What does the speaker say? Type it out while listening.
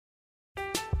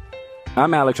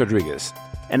I'm Alex Rodriguez.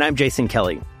 And I'm Jason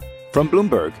Kelly. From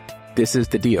Bloomberg, this is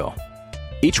The Deal.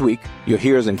 Each week, you'll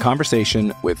hear us in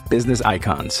conversation with business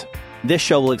icons. This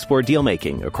show will explore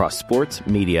deal-making across sports,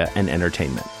 media, and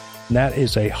entertainment. That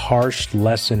is a harsh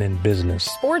lesson in business.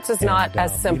 Sports is not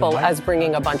as simple as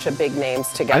bringing a bunch of big names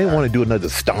together. I didn't want to do another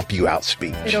stomp you out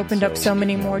speech. It opened up so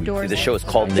many more doors. The show is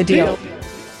called The Deal.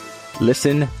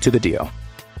 Listen to The Deal.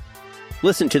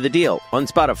 Listen to The Deal on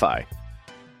Spotify.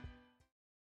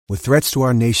 With threats to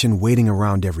our nation waiting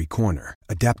around every corner,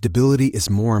 adaptability is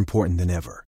more important than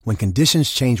ever. When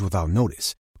conditions change without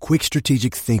notice, quick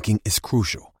strategic thinking is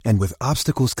crucial. And with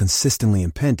obstacles consistently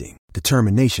impending,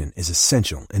 determination is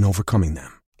essential in overcoming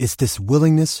them. It's this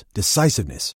willingness,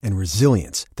 decisiveness, and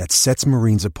resilience that sets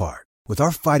Marines apart. With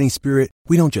our fighting spirit,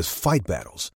 we don't just fight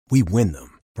battles, we win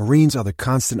them. Marines are the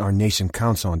constant our nation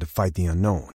counts on to fight the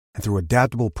unknown. And through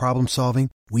adaptable problem solving,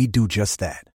 we do just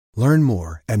that. Learn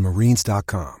more at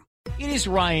Marines.com. It is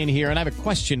Ryan here, and I have a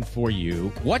question for you.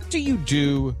 What do you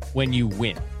do when you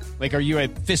win? Like, are you a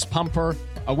fist pumper,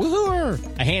 a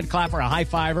woohooer, a hand clapper, a high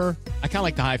fiver? I kind of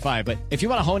like the high five, but if you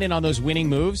want to hone in on those winning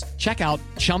moves, check out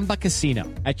Chumba Casino.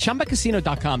 At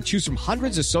ChumbaCasino.com, choose from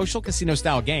hundreds of social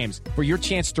casino-style games for your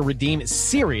chance to redeem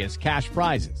serious cash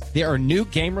prizes. There are new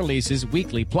game releases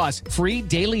weekly, plus free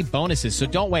daily bonuses, so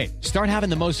don't wait. Start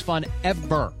having the most fun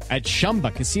ever at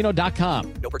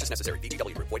ChumbaCasino.com. No purchase necessary.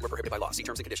 VGW. Void where prohibited by law. See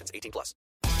terms and conditions. 18+.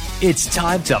 It's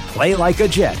time to play like a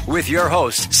Jet with your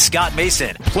host, Scott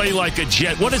Mason. Play like a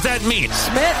Jet. What does that mean?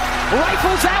 Smith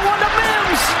rifles that one to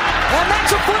Mims. And that's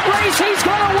a foot race. He's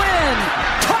going to win.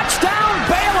 Touchdown,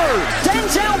 Baylor.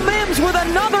 Denzel Mims with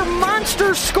another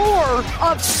monster score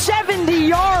of 70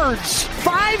 yards.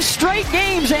 5 straight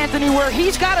games, Anthony, where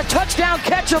he's got a touchdown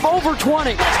catch of over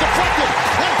 20. That's deflected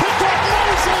and picked up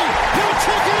Mosley. He'll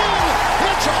take it in.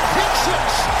 It's a pick six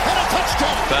and a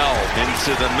touchdown. Bell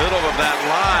into the middle of that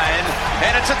line,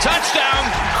 and it's a touchdown.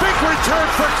 Big return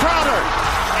for Crowder.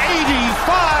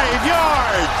 85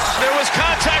 yards. There was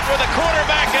contact with the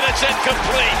quarterback, and it's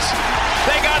incomplete.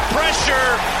 They got pressure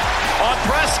on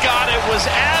Prescott. It was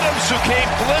Adams who came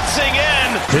blitzing in.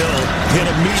 Hill hit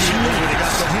immediately when he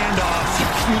got the handoff.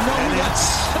 You know and it's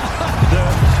the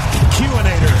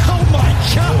Q-inator. Oh my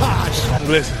gosh.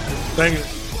 Listen, thank you.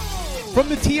 From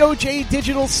the TOJ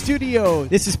Digital Studio,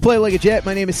 this is Play Like a Jet.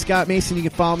 My name is Scott Mason. You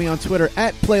can follow me on Twitter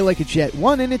at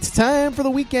PlayLikeAJet1, and it's time for the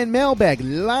weekend mailbag.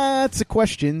 Lots of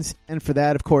questions, and for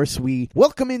that, of course, we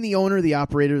welcome in the owner, the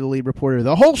operator, the lead reporter,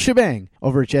 the whole shebang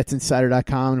over at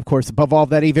JetsInsider.com, and of course, above all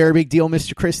that, a very big deal,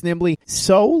 Mr. Chris Nimbley.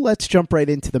 So let's jump right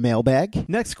into the mailbag.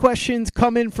 Next questions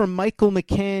come in from Michael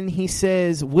McCann. He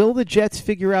says, will the Jets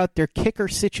figure out their kicker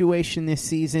situation this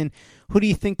season? Who do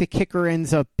you think the kicker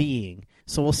ends up being?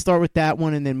 So we'll start with that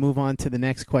one and then move on to the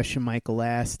next question Michael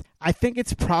asked. I think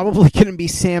it's probably going to be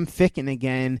Sam Ficken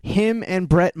again. Him and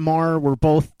Brett Maher were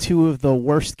both two of the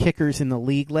worst kickers in the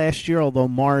league last year, although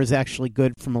Maher is actually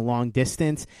good from a long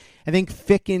distance. I think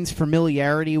Ficken's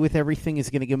familiarity with everything is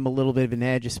going to give him a little bit of an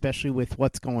edge, especially with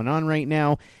what's going on right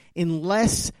now.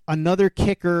 Unless another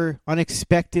kicker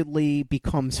unexpectedly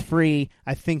becomes free,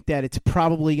 I think that it's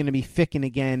probably going to be Ficken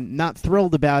again. Not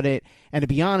thrilled about it. And to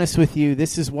be honest with you,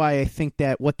 this is why I think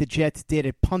that what the Jets did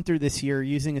at punter this year,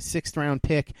 using a 6th-round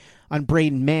pick on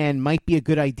Braden Mann, might be a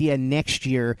good idea next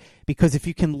year, because if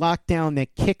you can lock down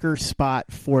that kicker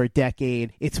spot for a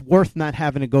decade, it's worth not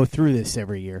having to go through this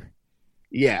every year.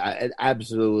 Yeah,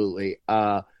 absolutely.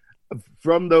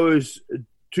 From those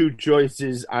two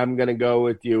choices, I'm going to go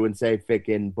with you and say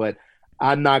Ficken, but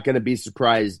I'm not going to be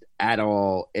surprised at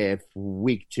all if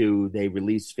week 2 they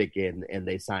release Ficken and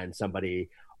they sign somebody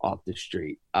off the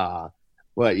street.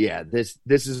 But yeah, this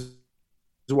is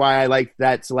why I like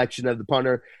that selection of the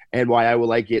punter, and why I would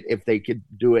like it if they could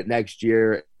do it next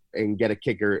year and get a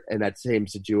kicker in that same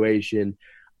situation.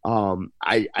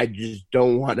 I just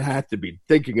don't want to have to be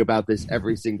thinking about this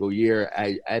every single year.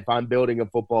 If I'm building a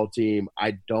football team,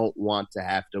 I don't want to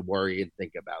have to worry and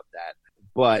think about that.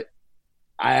 But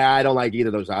I don't like either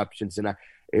of those options. And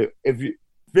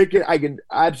Ficken, I can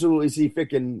absolutely see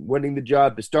Ficken winning the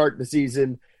job to start the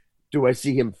season. Do I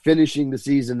see him finishing the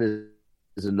season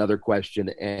is another question.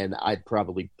 And I'd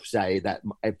probably say that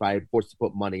if I forced to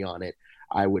put money on it,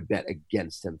 I would bet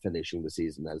against him finishing the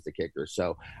season as the kicker.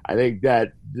 So I think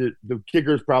that the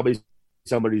kicker is probably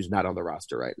somebody who's not on the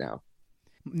roster right now.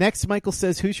 Next, Michael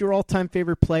says, who's your all-time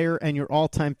favorite player and your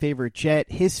all-time favorite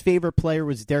Jet? His favorite player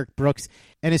was Derek Brooks,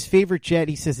 and his favorite Jet,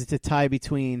 he says it's a tie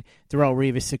between Darrelle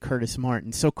Revis and Curtis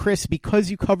Martin. So, Chris, because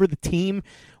you cover the team,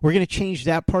 we're going to change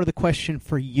that part of the question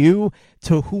for you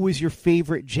to who is your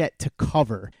favorite Jet to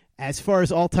cover. As far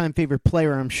as all-time favorite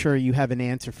player, I'm sure you have an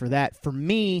answer for that. For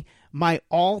me, My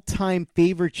all-time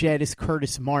favorite Jet is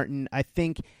Curtis Martin. I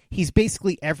think he's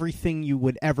basically everything you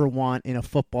would ever want in a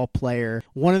football player.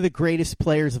 One of the greatest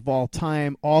players of all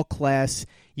time, all class.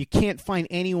 You can't find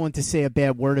anyone to say a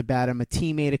bad word about him. A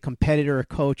teammate, a competitor, a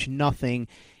coach, nothing.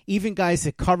 Even guys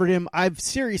that covered him, I've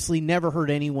seriously never heard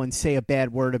anyone say a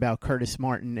bad word about Curtis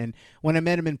Martin. And when I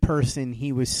met him in person,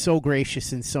 he was so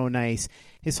gracious and so nice.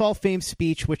 His Hall of Fame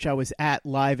speech, which I was at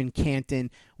live in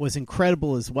Canton, was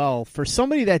incredible as well. For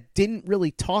somebody that didn't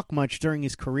really talk much during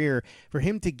his career, for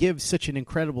him to give such an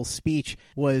incredible speech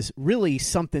was really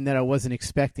something that I wasn't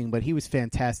expecting, but he was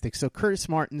fantastic. So Curtis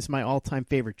Martin's my all-time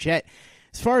favorite Jet.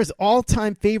 As far as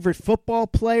all-time favorite football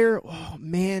player, oh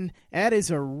man, that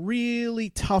is a really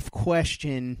tough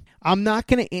question. I'm not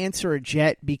going to answer a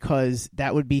Jet because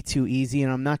that would be too easy,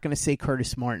 and I'm not going to say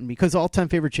Curtis Martin because all-time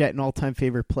favorite Jet and all-time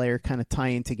favorite player kind of tie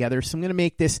in together. So I'm going to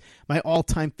make this my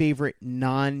all-time favorite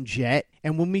non-Jet.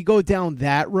 And when we go down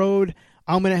that road,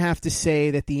 I'm going to have to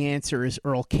say that the answer is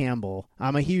Earl Campbell.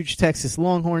 I'm a huge Texas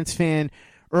Longhorns fan.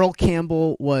 Earl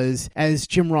Campbell was, as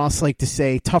Jim Ross liked to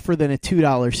say, tougher than a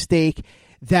 $2 steak.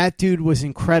 That dude was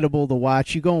incredible to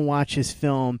watch. You go and watch his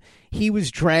film. He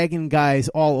was dragging guys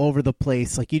all over the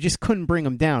place. Like, you just couldn't bring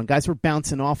him down. Guys were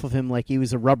bouncing off of him like he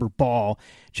was a rubber ball.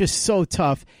 Just so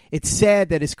tough. It's sad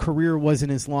that his career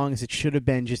wasn't as long as it should have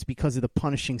been just because of the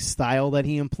punishing style that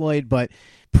he employed, but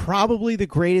probably the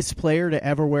greatest player to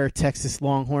ever wear a Texas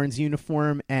Longhorns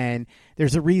uniform, and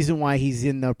there's a reason why he's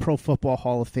in the Pro Football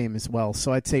Hall of Fame as well.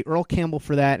 So I'd say Earl Campbell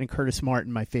for that, and Curtis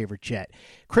Martin, my favorite Jet.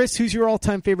 Chris, who's your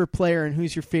all-time favorite player, and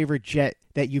who's your favorite Jet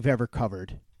that you've ever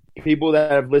covered? People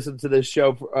that have listened to this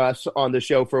show on the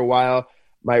show for a while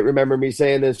might remember me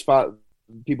saying this.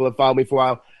 People have followed me for a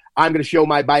while. I'm going to show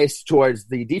my bias towards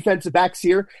the defensive backs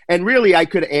here, and really I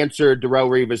could answer Darrelle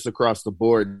Revis across the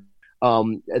board.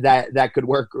 That could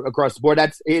work across the board.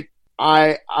 That's it.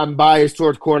 I'm biased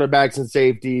towards cornerbacks and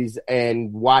safeties,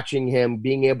 and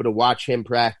being able to watch him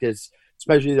practice,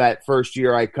 especially that first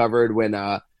year I covered when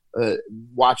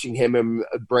watching him and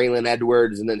Braylon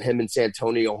Edwards and then him and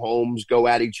Santonio Holmes go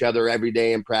at each other every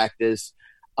day in practice.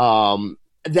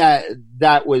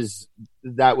 That was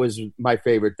my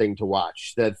favorite thing to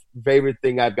watch. The favorite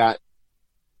thing I've got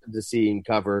to see and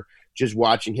cover, just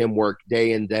watching him work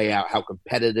day in, day out, how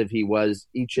competitive he was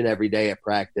each and every day at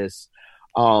practice.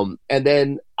 And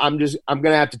then I'm going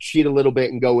to have to cheat a little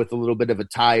bit and go with a little bit of a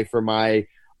tie for my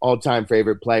all-time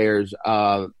favorite players,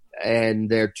 and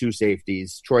their two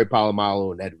safeties, Troy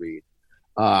Polamalu and Ed Reed.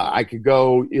 I could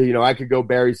go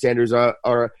Barry Sanders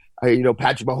or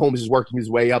Patrick Mahomes is working his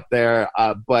way up there,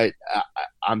 but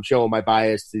I'm showing my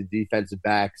bias to defensive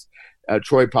backs,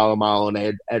 Troy Polamalu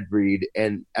and Ed Reed,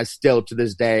 and still to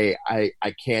this day,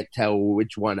 I can't tell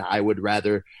which one I would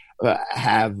rather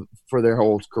have for their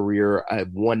whole career.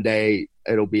 One day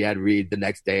it'll be Ed Reed, the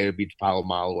next day it'll be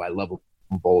Polamalu. I love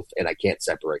them both, and I can't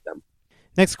separate them.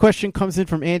 Next question comes in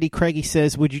from Andy Craig. He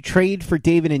says, would you trade for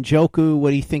David Njoku? What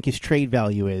do you think his trade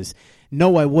value is?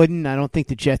 No, I wouldn't. I don't think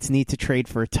the Jets need to trade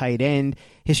for a tight end.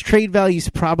 His trade value is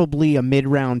probably a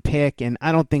mid-round pick, and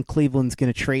I don't think Cleveland's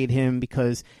going to trade him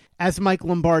because, as Mike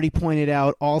Lombardi pointed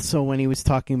out also when he was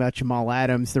talking about Jamal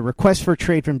Adams, the request for a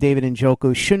trade from David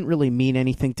Njoku shouldn't really mean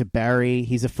anything to Barry.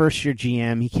 He's a first-year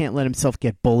GM. He can't let himself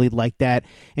get bullied like that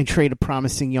and trade a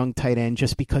promising young tight end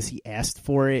just because he asked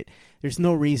for it. There's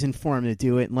no reason for him to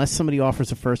do it unless somebody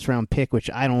offers a first-round pick, which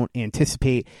I don't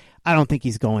anticipate. I don't think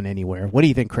he's going anywhere. What do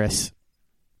you think, Chris?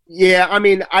 Yeah, I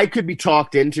mean, I could be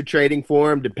talked into trading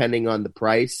for him depending on the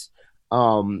price.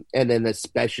 And then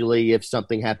especially if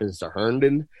something happens to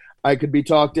Herndon, I could be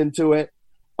talked into it.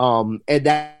 And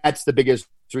that's the biggest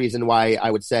reason why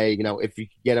I would say, if you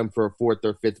could get him for a 4th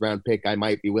or 5th round pick, I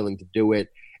might be willing to do it.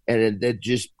 And it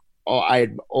just,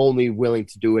 I'm only willing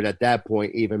to do it at that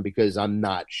point, even because I'm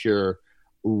not sure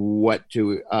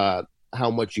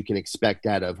how much you can expect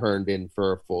out of Herndon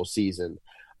for a full season.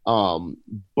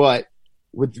 But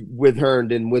with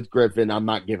Herndon, with Griffin, I'm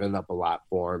not giving up a lot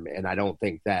for him, and I don't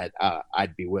think that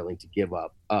I'd be willing to give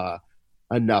up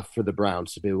enough for the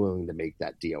Browns to be willing to make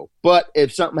that deal. But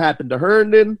if something happened to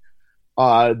Herndon,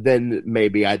 then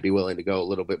maybe I'd be willing to go a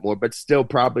little bit more, but still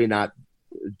probably not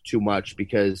too much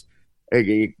because,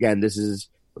 again, if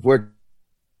we're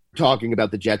talking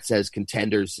about the Jets as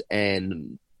contenders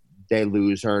and they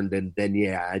lose Herndon, then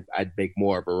yeah, I'd make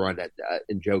more of a run at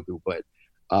Njoku. But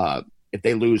if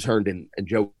they lose Herndon,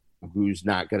 Njoku's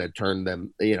not going to turn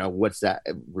them, what's that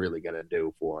really going to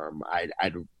do for them?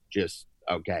 I'd just,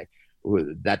 okay,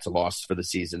 that's a loss for the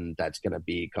season. That's going to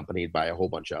be accompanied by a whole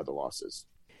bunch of other losses.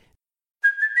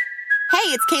 Hey, Hey,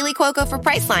 it's Kaylee Cuoco for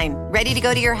Priceline. Ready to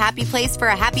go to your happy place for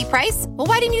a happy price? Well,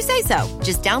 why didn't you say so?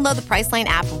 Just download the Priceline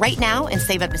app right now and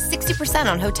save up to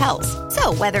 60% on hotels.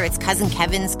 So whether it's Cousin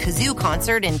Kevin's Kazoo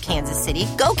Concert in Kansas City,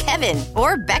 go Kevin,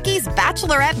 or Becky's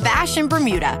Bachelorette Bash in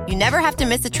Bermuda, you never have to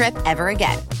miss a trip ever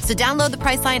again. So download the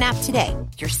Priceline app today.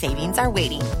 Your savings are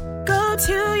waiting. Go to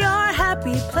your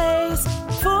happy place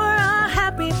for a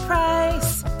happy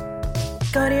price.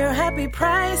 Go to your happy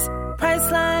price,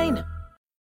 Priceline.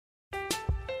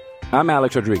 I'm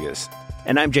Alex Rodriguez.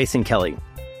 And I'm Jason Kelly.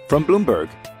 From Bloomberg,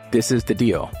 this is The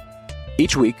Deal.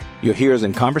 Each week, you'll hear us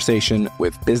in conversation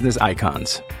with business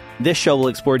icons. This show will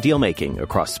explore deal-making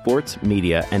across sports,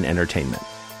 media, and entertainment.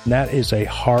 That is a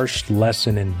harsh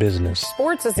lesson in business.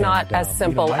 Sports is not as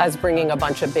simple as bringing a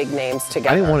bunch of big names together.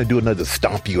 I didn't want to do another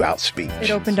stomp you out speech.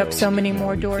 It opened up so many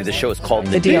more doors. The show is called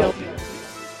The Deal.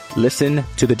 Listen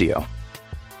to The Deal.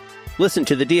 Listen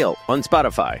to The Deal on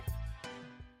Spotify.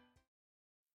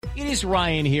 It is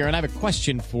Ryan here, and I have a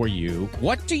question for you.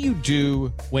 What do you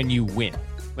do when you win?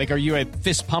 Like, are you a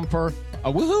fist pumper,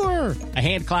 a woohooer, a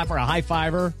hand clapper, a high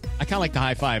fiver? I kind of like the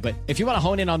high five, but if you want to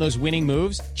hone in on those winning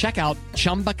moves, check out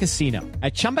Chumba Casino.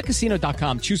 At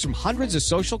ChumbaCasino.com, choose from hundreds of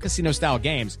social casino-style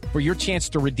games for your chance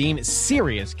to redeem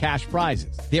serious cash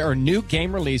prizes. There are new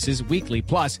game releases weekly,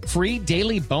 plus free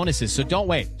daily bonuses. So don't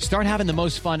wait. Start having the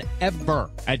most fun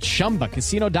ever at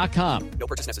ChumbaCasino.com. No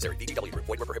purchase necessary. VGW. Void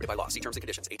where prohibited by law. See terms and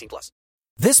conditions. 18+.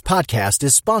 This podcast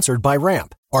is sponsored by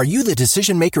Ramp. Are you the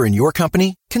decision maker in your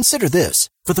company? Consider this.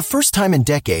 For the first time in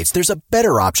decades, there's a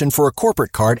better option for a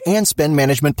corporate card and spend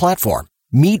management platform.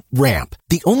 Meet Ramp,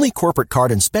 the only corporate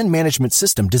card and spend management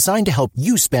system designed to help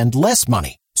you spend less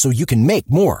money so you can make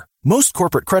more. Most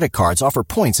corporate credit cards offer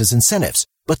points as incentives,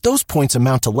 but those points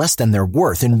amount to less than their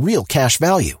worth in real cash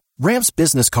value. Ramp's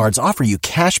business cards offer you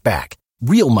cash back,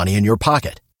 real money in your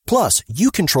pocket. Plus,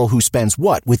 you control who spends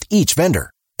what with each vendor.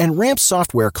 And Ramp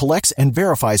software collects and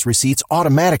verifies receipts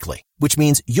automatically, which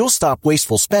means you'll stop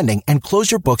wasteful spending and close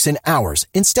your books in hours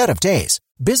instead of days.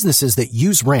 Businesses that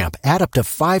use Ramp add up to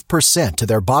 5% to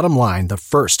their bottom line the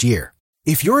first year.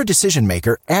 If you're a decision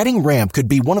maker, adding Ramp could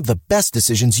be one of the best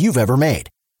decisions you've ever made.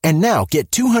 And now get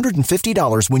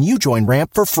 $250 when you join Ramp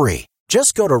for free.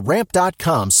 Just go to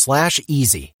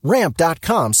ramp.com/easy.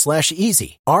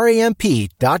 Ramp.com/easy.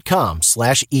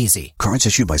 RAMP.com/easy. Cards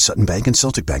issued by Sutton Bank and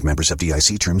Celtic Bank, members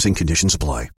FDIC. Terms and conditions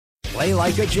apply. Play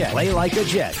like a Jet. Play like a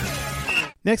Jet.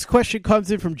 Next question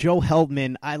comes in from Joe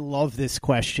Heldman. I love this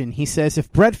question. He says,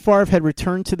 if Brett Favre had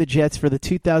returned to the Jets for the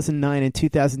 2009 and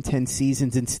 2010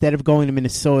 seasons instead of going to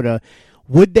Minnesota,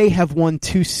 would they have won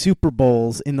 2 Super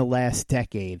Bowls in the last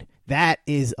decade? That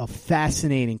is a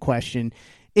fascinating question.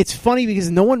 It's funny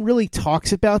because no one really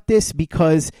talks about this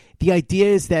because the idea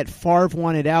is that Favre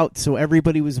wanted out, so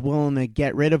everybody was willing to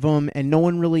get rid of him, and no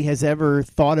one really has ever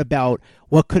thought about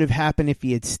what could have happened if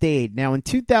he had stayed. Now, in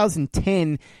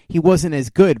 2010, he wasn't as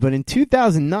good, but in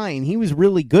 2009, he was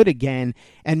really good again,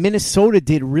 and Minnesota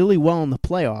did really well in the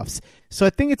playoffs. So I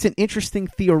think it's an interesting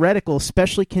theoretical,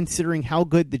 especially considering how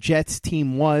good the Jets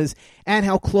team was and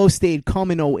how close they had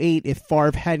come in 2008 if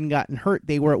Favre hadn't gotten hurt.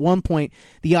 They were at one point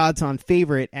the odds-on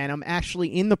favorite, and I'm actually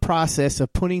in the process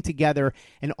of putting together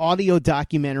an audio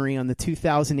documentary on the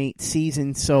 2008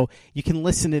 season, so you can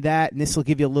listen to that, and this will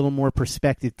give you a little more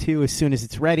perspective too as soon as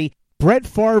it's ready. Brett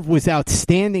Favre was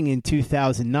outstanding in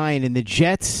 2009, and the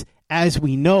Jets, as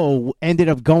we know, ended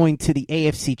up going to the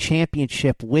AFC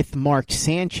Championship with Mark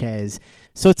Sanchez.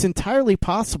 So it's entirely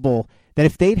possible that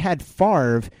if they'd had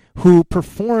Favre, who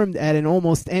performed at an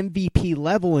almost MVP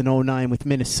level in 2009 with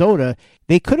Minnesota,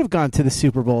 they could have gone to the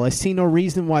Super Bowl. I see no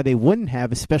reason why they wouldn't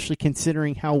have, especially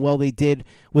considering how well they did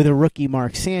with a rookie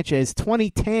Mark Sanchez.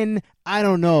 2010, I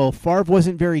don't know. Favre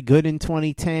wasn't very good in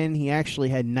 2010. He actually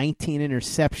had 19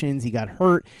 interceptions. He got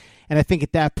hurt. And I think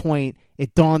at that point,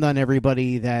 it dawned on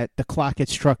everybody that the clock had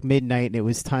struck midnight and it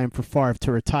was time for Favre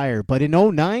to retire. But in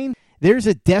 2009, there's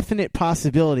a definite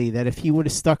possibility that if he would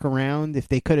have stuck around, if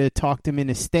they could have talked him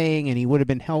into staying and he would have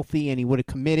been healthy and he would have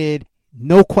committed,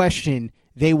 no question,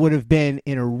 they would have been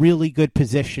in a really good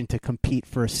position to compete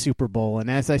for a Super Bowl.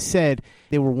 And as I said,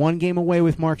 they were one game away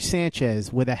with Mark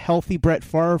Sanchez. With a healthy Brett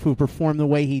Favre who performed the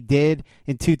way he did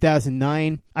in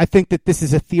 2009, I think that this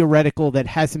is a theoretical that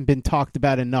hasn't been talked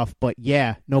about enough. But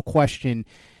yeah, no question,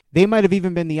 they might have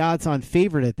even been the odds-on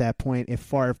favorite at that point if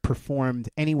Favre performed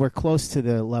anywhere close to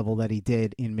the level that he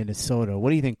did in Minnesota.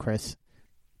 What do you think, Chris?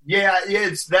 Yeah,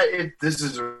 this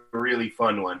is a really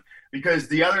fun one because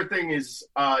the other thing is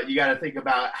you got to think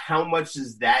about how much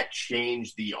does that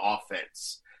change the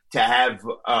offense to have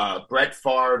Brett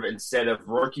Favre instead of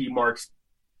rookie Mark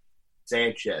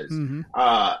Sanchez. Mm-hmm.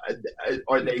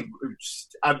 Are they?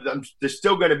 There's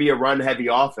still going to be a run-heavy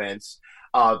offense,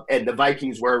 and the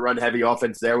Vikings were a run-heavy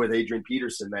offense there with Adrian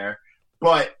Peterson there.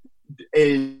 But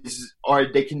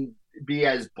they can be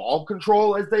as ball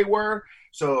control as they were?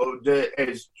 So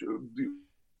as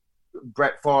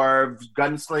Brett Favre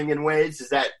gunslinging ways, does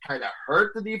that kind of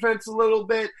hurt the defense a little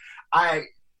bit?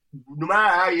 No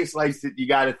matter how you slice it, you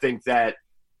got to think that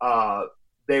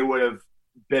they would have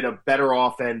been a better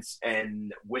offense,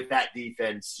 and with that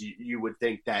defense, you would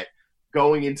think that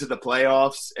going into the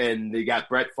playoffs, and they got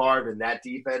Brett Favre and that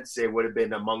defense, they would have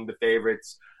been among the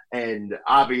favorites. And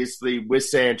obviously, with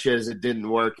Sanchez, it didn't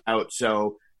work out.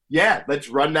 So, yeah, let's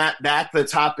run that back.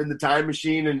 Let's hop in the time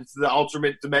machine and into the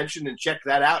alternate dimension and check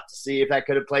that out to see if that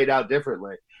could have played out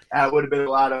differently. That would have been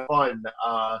a lot of fun.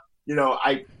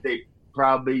 They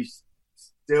probably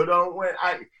still don't win.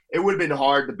 It would have been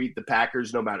hard to beat the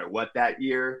Packers no matter what that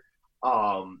year.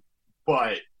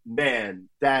 But, man,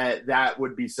 that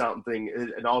would be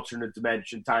something, an alternate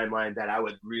dimension timeline that I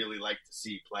would really like to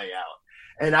see play out.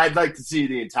 And I'd like to see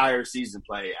the entire season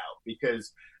play out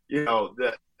because,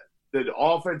 the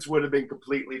offense would have been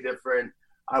completely different.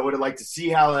 I would have liked to see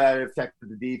how that affected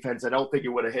the defense. I don't think it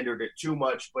would have hindered it too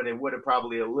much, but it would have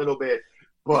probably a little bit.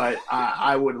 But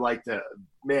I would like to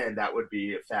 – man, that would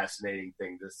be a fascinating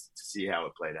thing to see how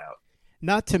it played out.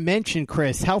 Not to mention,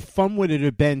 Chris, how fun would it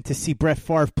have been to see Brett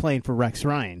Favre playing for Rex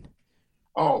Ryan?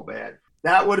 Oh, man.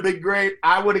 That would have been great.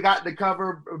 I would have gotten to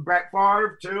cover Brett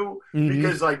Favre, too,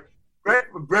 because,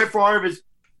 Brett Favre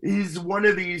he's one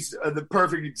of these the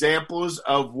perfect examples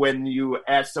of when you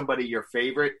ask somebody your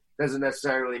favorite doesn't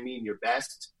necessarily mean your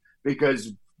best,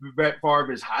 because Brett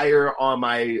Favre is higher on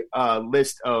my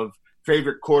list of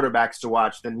favorite quarterbacks to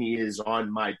watch than he is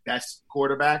on my best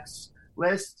quarterbacks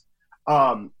list.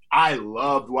 I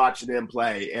loved watching him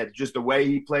play, and just the way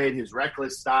he played, his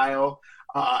reckless style.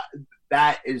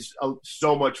 That is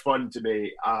so much fun to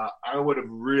me. I would have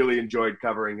really enjoyed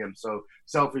covering him. So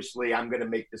selfishly, I'm going to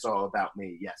make this all about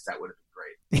me. Yes, that would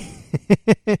have been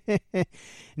great.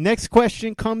 Next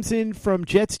question comes in from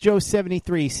Jets Joe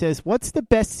 73. Says, what's the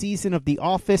best season of The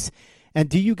Office? And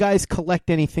do you guys collect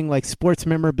anything like sports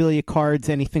memorabilia cards,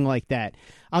 anything like that?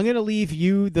 I'm going to leave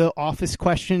you the Office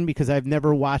question because I've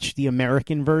never watched the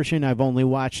American version. I've only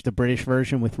watched the British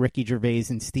version with Ricky Gervais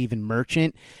and Stephen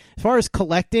Merchant. As far as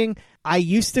collecting, I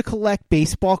used to collect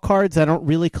baseball cards. I don't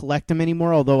really collect them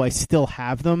anymore, although I still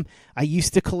have them. I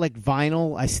used to collect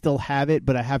vinyl. I still have it,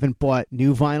 but I haven't bought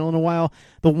new vinyl in a while.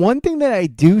 The one thing that I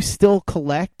do still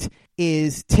collect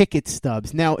is ticket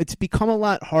stubs. Now, it's become a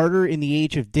lot harder in the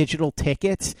age of digital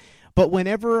tickets, but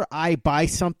whenever I buy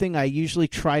something, I usually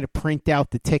try to print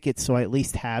out the ticket so I at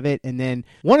least have it. And then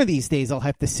one of these days, I'll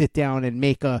have to sit down and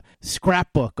make a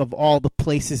scrapbook of all the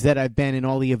places that I've been and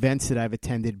all the events that I've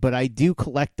attended. But I do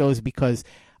collect those because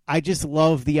I just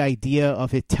love the idea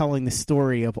of it telling the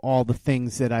story of all the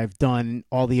things that I've done,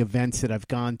 all the events that I've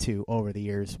gone to over the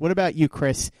years. What about you,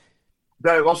 Chris?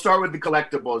 I'll start with the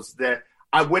collectibles.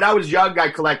 When I was young, I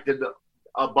collected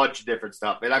a bunch of different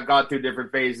stuff, and I've gone through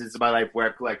different phases of my life where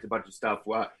I've collected a bunch of stuff.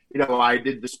 Well, I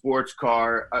did the sports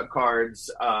cards,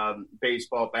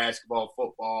 baseball, basketball,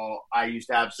 football. I used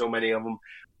to have so many of them.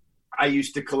 I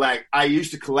used to collect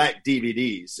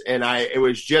DVDs, and it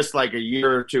was just like a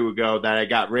year or two ago that I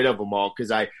got rid of them all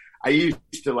because I used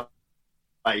to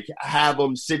have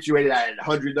them situated. I had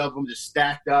 100 of them just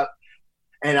stacked up.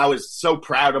 And I was so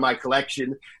proud of my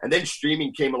collection. And then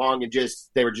streaming came along and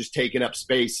they were just taking up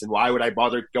space. And why would I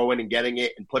bother going and getting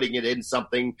it and putting it in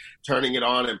something, turning it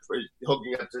on and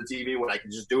hooking it up to the TV when I could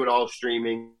just do it all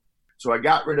streaming? So I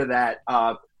got rid of that.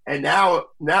 And now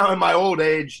in my old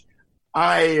age,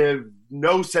 I have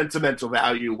no sentimental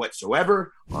value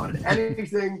whatsoever on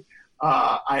anything.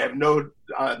 I have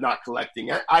not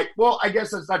collecting. I guess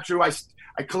that's not true. I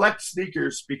collect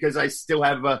sneakers because I still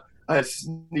have a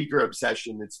sneaker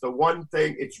obsession. It's the one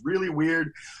thing. It's really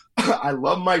weird. I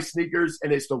love my sneakers,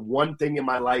 and it's the one thing in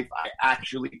my life I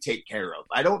actually take care of.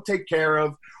 I don't take care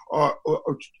of or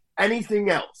anything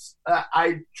else.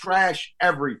 I trash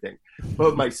everything.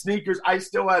 But my sneakers, I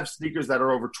still have sneakers that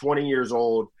are over 20 years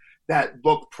old that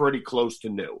look pretty close to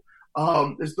new.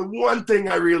 It's the one thing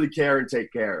I really care and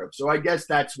take care of. So I guess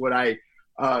that's what I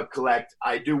collect.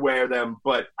 I do wear them,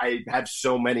 but I have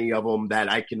so many of them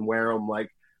that I can wear them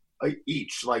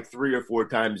each 3 or 4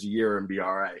 times a year and be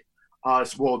all right.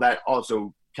 That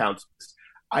also counts.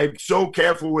 I'm so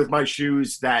careful with my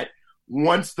shoes that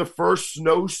once the first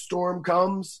snowstorm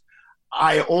comes,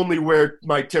 I only wear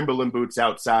my Timberland boots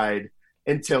outside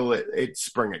until it's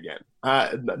spring again.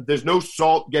 There's no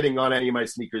salt getting on any of my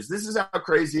sneakers. This is how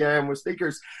crazy I am with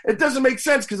sneakers. It doesn't make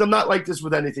sense because I'm not like this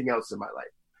with anything else in my life.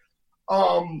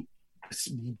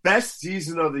 Best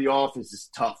season of The Office is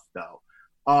tough, though.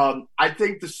 I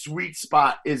think the sweet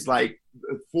spot is like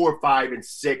 4, 5, and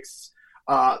 6.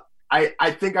 I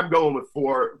think I'm going with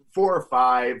 4 or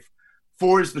 5.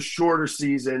 4 is the shorter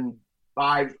season.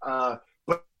 5,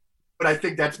 but I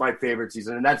think that's my favorite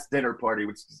season, and that's Dinner Party,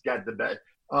 which has got the best.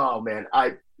 Oh man,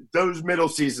 those middle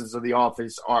seasons of The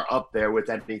Office are up there with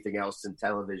anything else in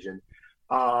television.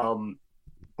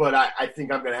 But I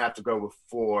think I'm going to have to go with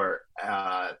 4.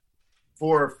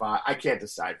 4 or 5. I can't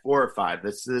decide. 4 or 5.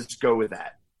 Let's go with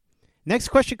that. Next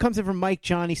question comes in from Mike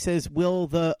John. He says, will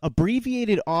the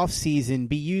abbreviated offseason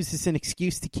be used as an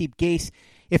excuse to keep Gase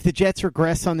if the Jets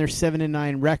regress on their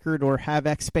 7-9 record, or have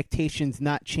expectations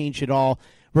not change at all,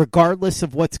 regardless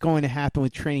of what's going to happen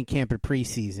with training camp and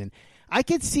preseason? I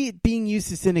could see it being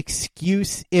used as an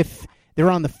excuse if they're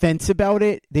on the fence about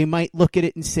it. They might look at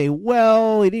it and say,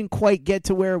 well, he didn't quite get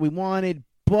to where we wanted,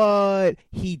 but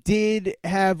he did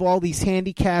have all these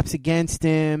handicaps against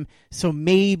him, so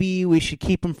maybe we should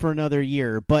keep him for another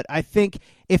year. But I think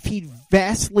if he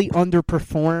vastly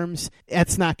underperforms,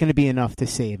 that's not going to be enough to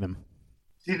save him.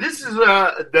 See, this is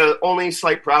the only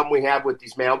slight problem we have with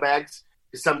these mailbags,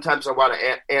 is sometimes I want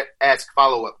to ask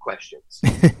follow-up questions.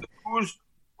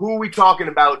 Who are we talking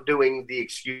about doing the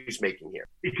excuse-making here?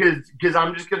 Because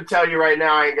I'm just going to tell you right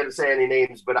now, I ain't going to say any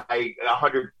names, but I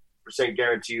 100%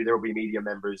 guarantee you there will be media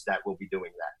members that will be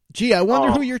doing that. Gee, I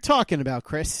wonder who you're talking about,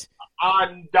 Chris.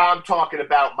 I'm talking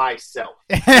about myself.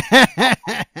 I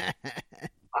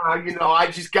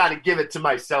just got to give it to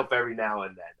myself every now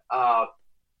and then.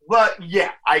 But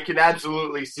yeah, I can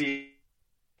absolutely see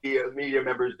media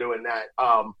members doing that.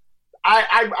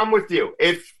 I'm with you.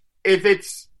 If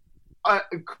it's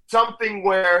something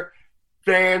where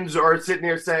fans are sitting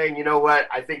here saying, you know what,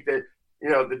 I think that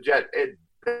the Jet.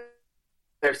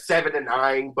 They're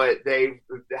 7-9, but they've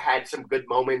had some good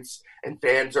moments, and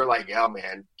fans are like, "Oh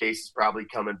man, Gase is probably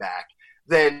coming back."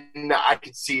 Then I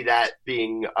could see that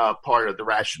being part of the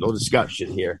rational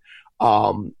discussion here.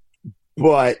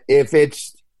 But if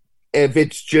it's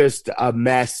just a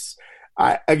mess,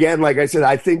 again, like I said,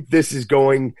 I think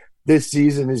this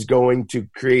season is going to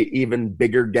create even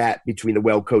bigger gap between the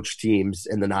well-coached teams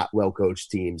and the not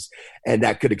well-coached teams, and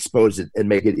that could expose it and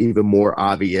make it even more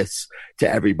obvious to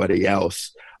everybody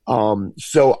else.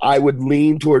 So I would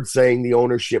lean towards saying the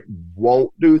ownership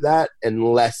won't do that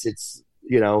unless it's,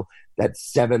 that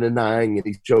 7-9 and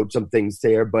he showed some things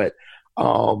there, but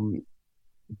I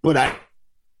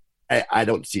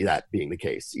don't see that being the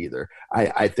case either.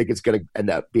 I think it's going to end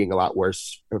up being a lot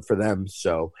worse for them.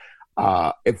 So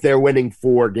if they're winning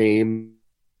 4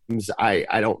 games,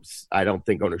 I don't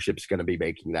think ownership's going to be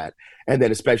making that. And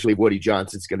then especially if Woody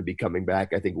Johnson's going to be coming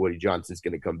back, I think Woody Johnson's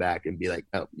going to come back and be like,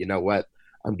 oh, you know what?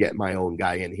 I'm getting my own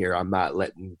guy in here. I'm not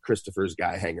letting Christopher's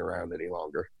guy hang around any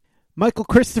longer. Michael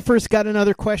Christopher's got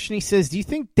another question. He says, do you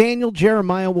think Daniel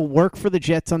Jeremiah will work for the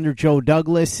Jets under Joe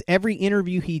Douglas? Every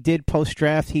interview he did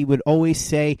post-draft, he would always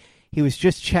say he was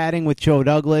just chatting with Joe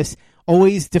Douglas,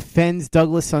 always defends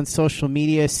Douglas on social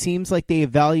media. Seems like they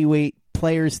evaluate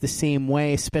players the same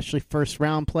way, especially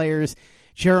first-round players.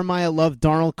 Jeremiah loved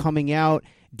Darnold coming out.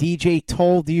 DJ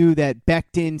told you that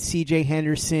Becton, C.J.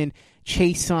 Henderson,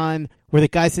 Chason were the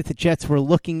guys that the Jets were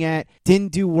looking at.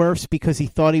 Didn't do worse because he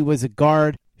thought he was a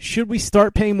guard. Should we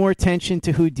start paying more attention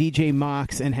to who DJ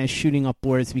mocks and has shooting up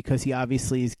boards, because he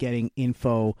obviously is getting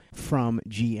info from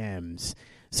GMs?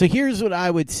 So here's what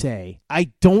I would say.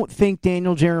 I don't think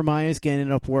Daniel Jeremiah is going to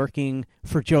end up working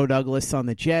for Joe Douglas on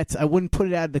the Jets. I wouldn't put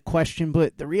it out of the question,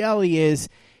 but the reality is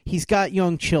he's got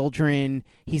young children.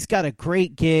 He's got a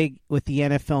great gig with the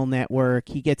NFL Network.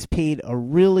 He gets paid a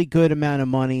really good amount of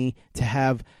money to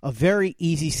have a very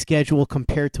easy schedule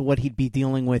compared to what he'd be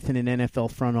dealing with in an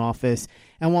NFL front office.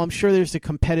 And while I'm sure there's a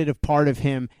competitive part of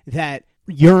him that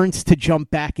yearns to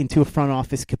jump back into a front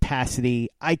office capacity,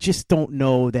 I just don't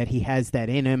know that he has that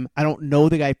in him. I don't know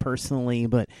the guy personally,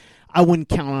 but I wouldn't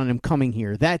count on him coming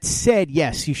here. That said,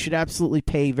 yes, you should absolutely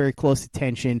pay very close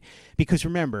attention, because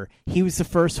remember, he was the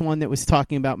first one that was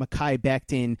talking about Mekhi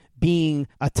Becton being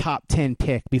a top 10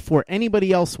 pick before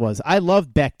anybody else was. I love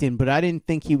Becton, but I didn't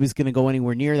think he was going to go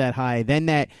anywhere near that high. Then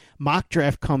that mock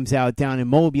draft comes out down in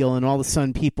Mobile, and all of a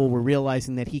sudden people were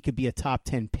realizing that he could be a top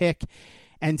 10 pick.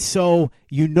 And so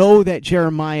you know that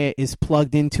Jeremiah is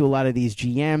plugged into a lot of these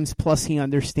GMs, plus he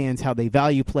understands how they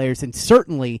value players, and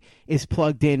certainly is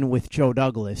plugged in with Joe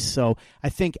Douglas. So I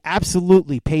think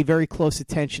absolutely pay very close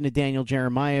attention to Daniel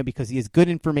Jeremiah because he has good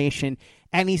information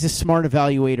and he's a smart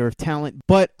evaluator of talent,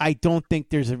 but I don't think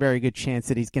there's a very good chance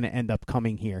that he's going to end up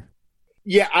coming here.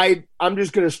 Yeah, I'm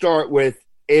just going to start with,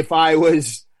 if I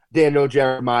was Daniel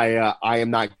Jeremiah, I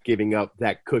am not giving up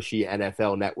that cushy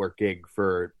NFL Network gig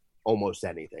for almost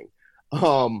anything.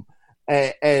 The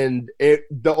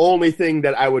only thing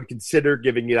that I would consider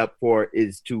giving it up for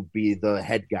is to be the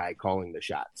head guy calling the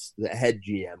shots, the head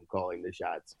GM calling the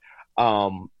shots.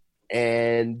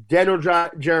 And Daniel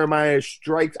Jeremiah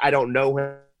strikes, I don't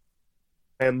know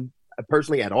him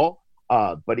personally at all,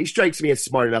 but he strikes me as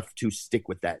smart enough to stick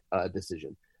with that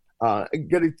decision. Going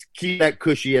to keep that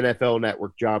cushy NFL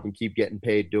Network job and keep getting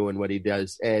paid doing what he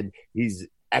does, and he's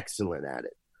excellent at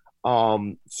it.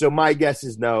 So my guess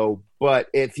is no, but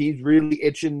if he's really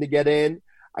itching to get in,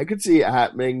 I could see it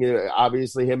happening.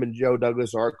 Obviously, him and Joe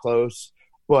Douglas are close,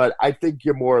 but I think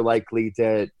you're more likely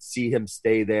to see him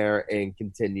stay there and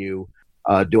continue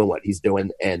doing what he's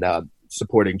doing and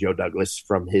supporting Joe Douglas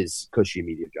from his cushy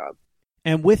media job.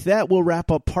 And with that, we'll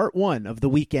wrap up part 1 of the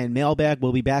weekend mailbag.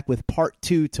 We'll be back with part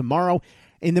 2 tomorrow.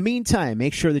 In the meantime,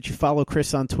 make sure that you follow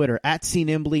Chris on Twitter at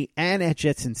CNimbly and at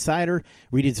Jets Insider.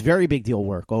 Read his very big deal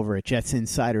work over at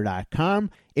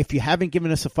jetsinsider.com. If you haven't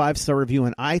given us a 5-star review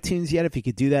on iTunes yet, if you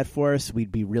could do that for us,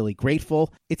 we'd be really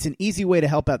grateful. It's an easy way to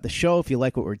help out the show if you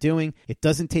like what we're doing. It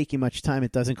doesn't take you much time.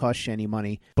 It doesn't cost you any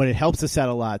money, but it helps us out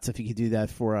a lot. So if you could do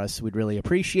that for us, we'd really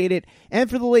appreciate it. And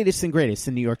for the latest and greatest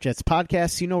in New York Jets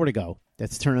podcasts, you know where to go.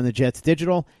 That's Turn on the Jets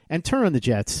Digital and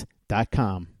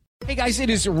turnonthejets.com. Hey guys, it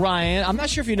is Ryan. I'm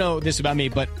not sure if you know this about me,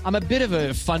 but I'm a bit of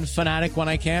a fun fanatic when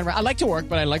I can. I like to work,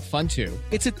 but I like fun too.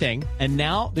 It's a thing. And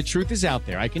now the truth is out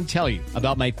there. I can tell you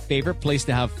about my favorite place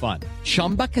to have fun.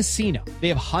 Chumba Casino. They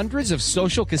have hundreds of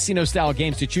social casino style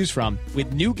games to choose from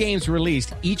with new games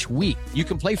released each week. You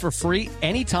can play for free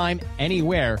anytime,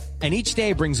 anywhere. And each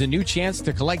day brings a new chance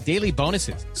to collect daily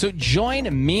bonuses. So join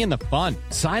me in the fun.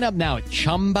 Sign up now at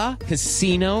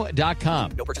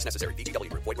ChumbaCasino.com. No purchase necessary.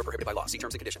 VGW. Void where prohibited by law. See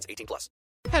terms and conditions. 18+.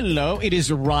 Hello, it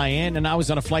is Ryan, and I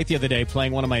was on a flight the other day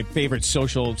playing one of my favorite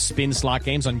social spin slot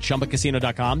games on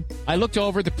ChumbaCasino.com. I looked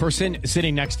over the person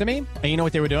sitting next to me, and you know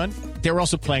what they were doing? They were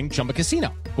also playing Chumba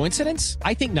Casino. Coincidence?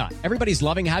 I think not. Everybody's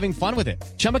loving having fun with it.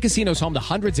 Chumba Casino is home to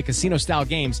hundreds of casino-style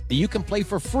games that you can play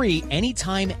for free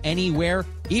anytime, anywhere,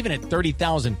 even at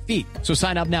 30,000 feet. So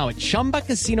sign up now at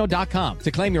ChumbaCasino.com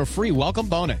to claim your free welcome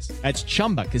bonus. That's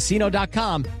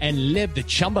ChumbaCasino.com and live the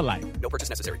Chumba life. No purchase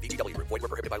necessary. VGW. Void where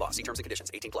prohibited by law. See terms and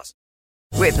conditions. 18+.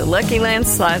 With the Lucky Land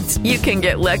Slots, you can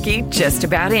get lucky just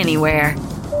about anywhere.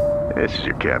 This is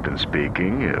your captain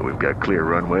speaking. We've got clear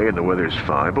runway and the weather's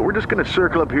fine, but we're just going to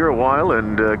circle up here a while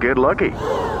and get lucky.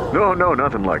 No,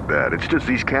 nothing like that. It's just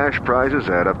these cash prizes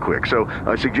add up quick. So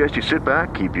I suggest you sit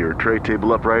back, keep your tray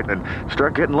table upright, and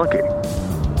start getting lucky.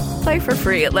 Play for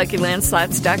free at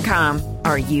LuckyLandSlots.com.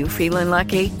 Are you feeling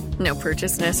lucky? No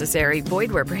purchase necessary.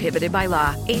 Void where prohibited by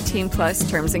law. 18+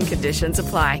 terms and conditions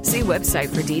apply. See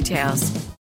website for details.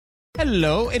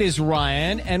 Hello, it is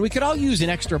Ryan, and we could all use an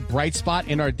extra bright spot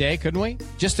in our day, couldn't we?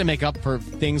 Just to make up for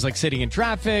things like sitting in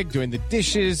traffic, doing the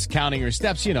dishes, counting your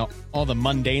steps, you know, all the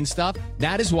mundane stuff.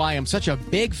 That is why I'm such a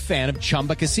big fan of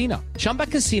Chumba Casino. Chumba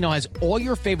Casino has all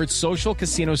your favorite social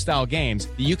casino-style games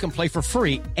that you can play for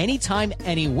free anytime,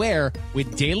 anywhere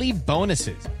with daily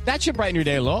bonuses. That should brighten your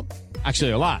day a little.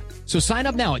 Actually, a lot. So sign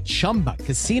up now at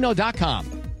ChumbaCasino.com.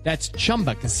 That's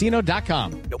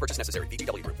ChumbaCasino.com. No purchase necessary.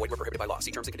 VGW. Void where prohibited by law. See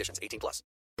terms and conditions. 18+.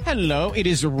 Hello, it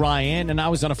is Ryan, and I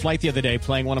was on a flight the other day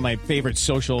playing one of my favorite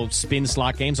social spin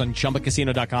slot games on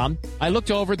ChumbaCasino.com. I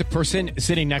looked over the person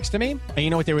sitting next to me, and you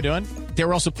know what they were doing? They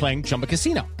were also playing Chumba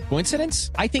Casino.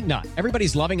 Coincidence? I think not.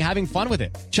 Everybody's loving having fun with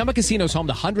it. Chumba Casino is home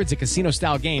to hundreds of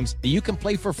casino-style games that you can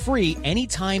play for free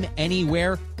anytime,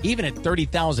 anywhere, even at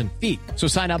 30,000 feet. So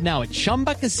sign up now at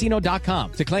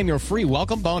ChumbaCasino.com to claim your free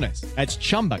welcome bonus. That's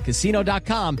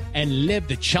ChumbaCasino.com and live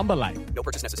the Chumba life. No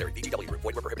purchase necessary. VGW. Void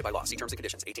where prohibited by law. See terms and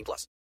conditions. 18+.